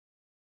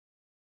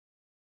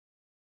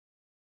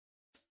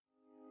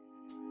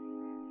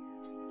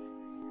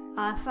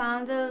I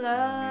found a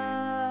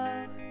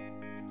love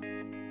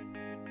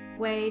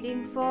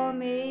waiting for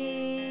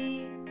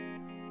me.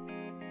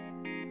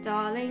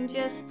 Darling,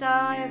 just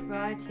dive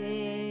right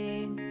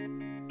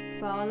in,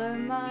 follow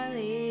my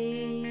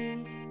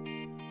lead.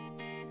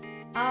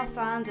 I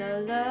found a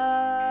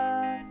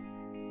love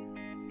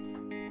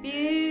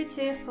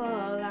beautiful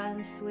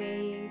and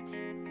sweet.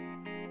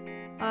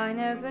 I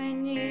never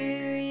knew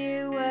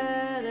you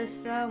were the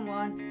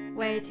someone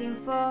waiting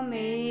for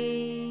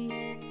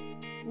me.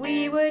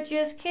 We were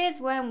just kids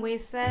when we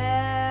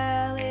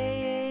fell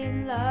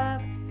in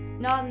love,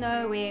 not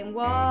knowing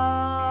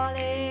what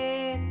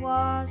it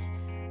was.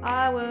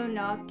 I will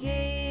not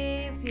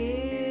give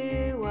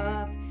you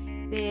up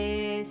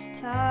this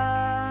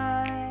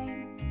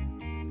time.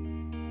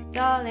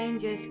 Darling,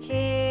 just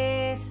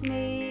kiss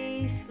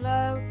me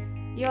slow.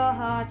 Your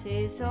heart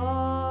is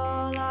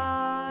all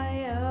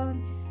I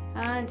own,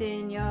 and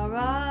in your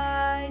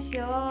eyes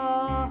you're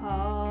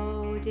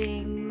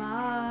holding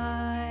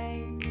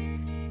mine.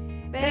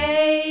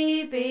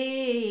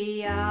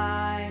 Baby,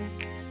 I'm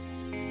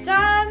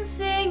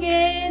dancing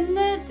in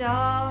the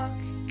dark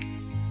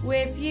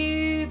with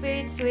you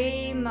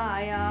between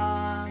my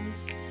arms,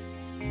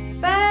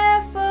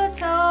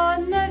 barefoot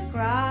on the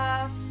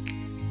grass,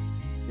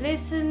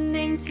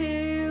 listening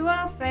to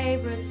our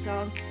favourite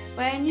song.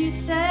 When you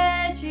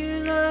said you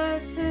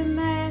looked a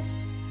mess,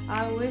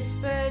 I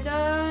whispered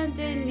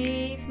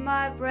underneath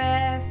my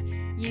breath,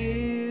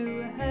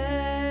 you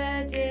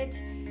heard it,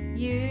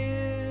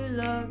 you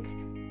look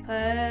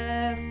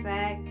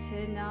perfect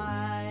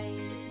tonight.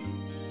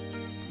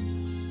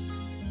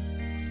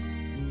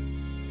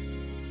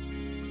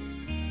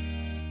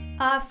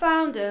 I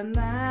found a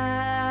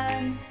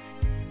man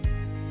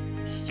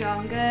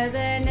stronger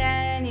than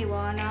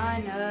anyone I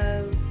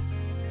know.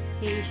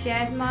 He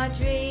shares my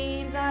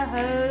dreams. I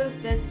hope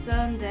that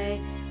someday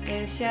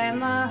he'll share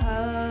my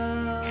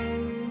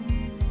home.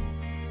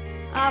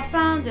 I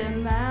found a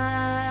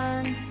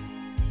man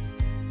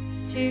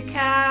to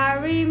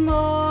carry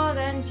more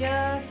than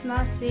just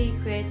my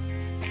secrets,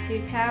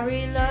 to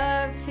carry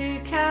love, to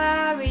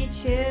carry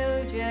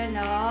children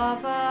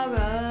of our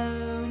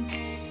own.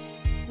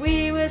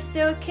 We were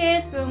still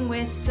kids, but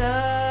we're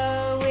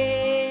so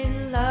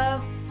in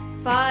love,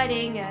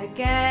 fighting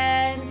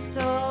against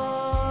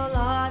all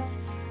odds.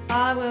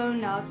 I will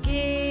not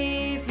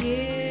give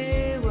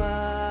you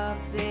up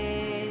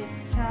this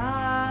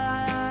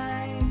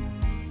time.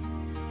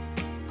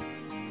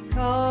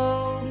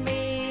 Call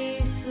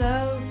me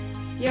slow,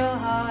 your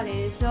heart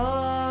is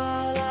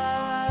all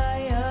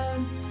I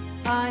own.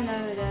 I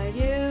know that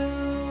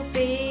you'll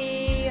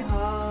be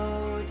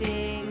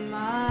holding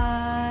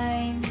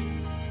mine.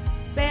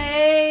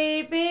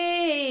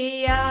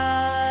 Baby,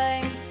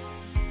 I'm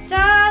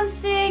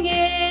dancing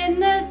in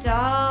the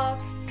dark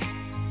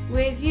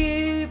with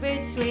you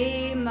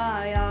between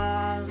my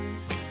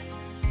arms,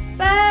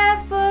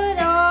 barefoot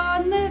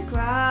on the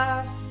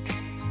grass,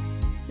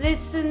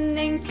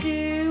 listening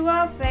to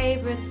our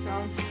favourite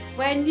song.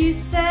 When you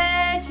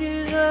said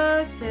you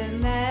looked a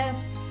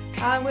mess,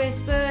 I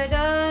whispered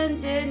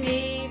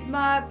underneath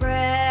my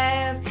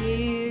breath,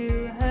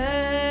 you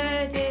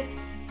heard it,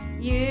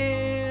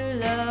 you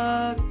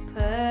look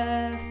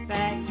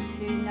perfect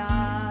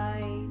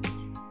tonight.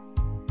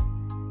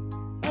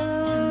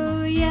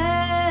 Oh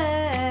yeah.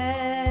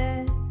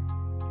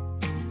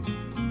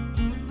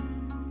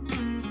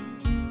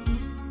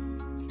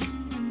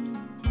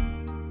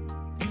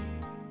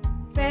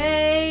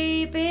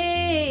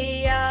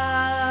 Baby,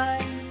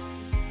 I'm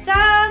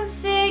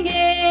dancing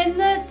in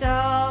the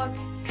dark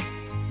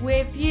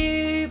with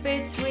you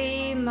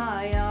between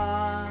my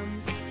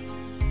arms,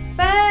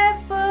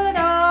 barefoot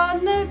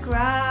on the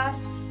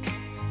grass,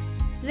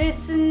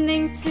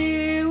 listening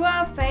to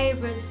our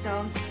favourite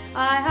song.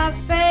 I have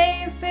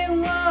faith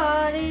in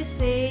what is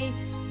see.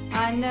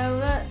 I know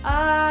that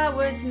I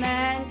was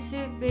meant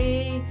to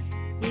be.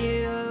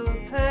 You're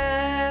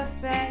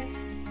perfect,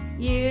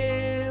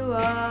 you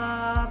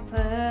are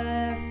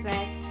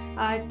perfect.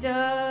 I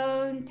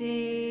don't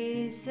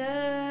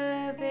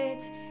deserve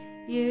it.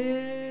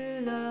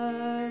 You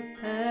look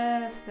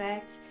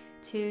perfect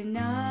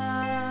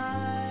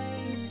tonight.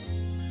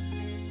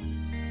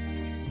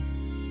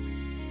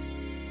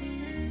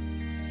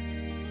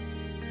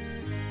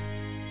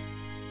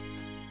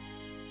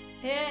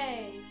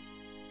 Hey!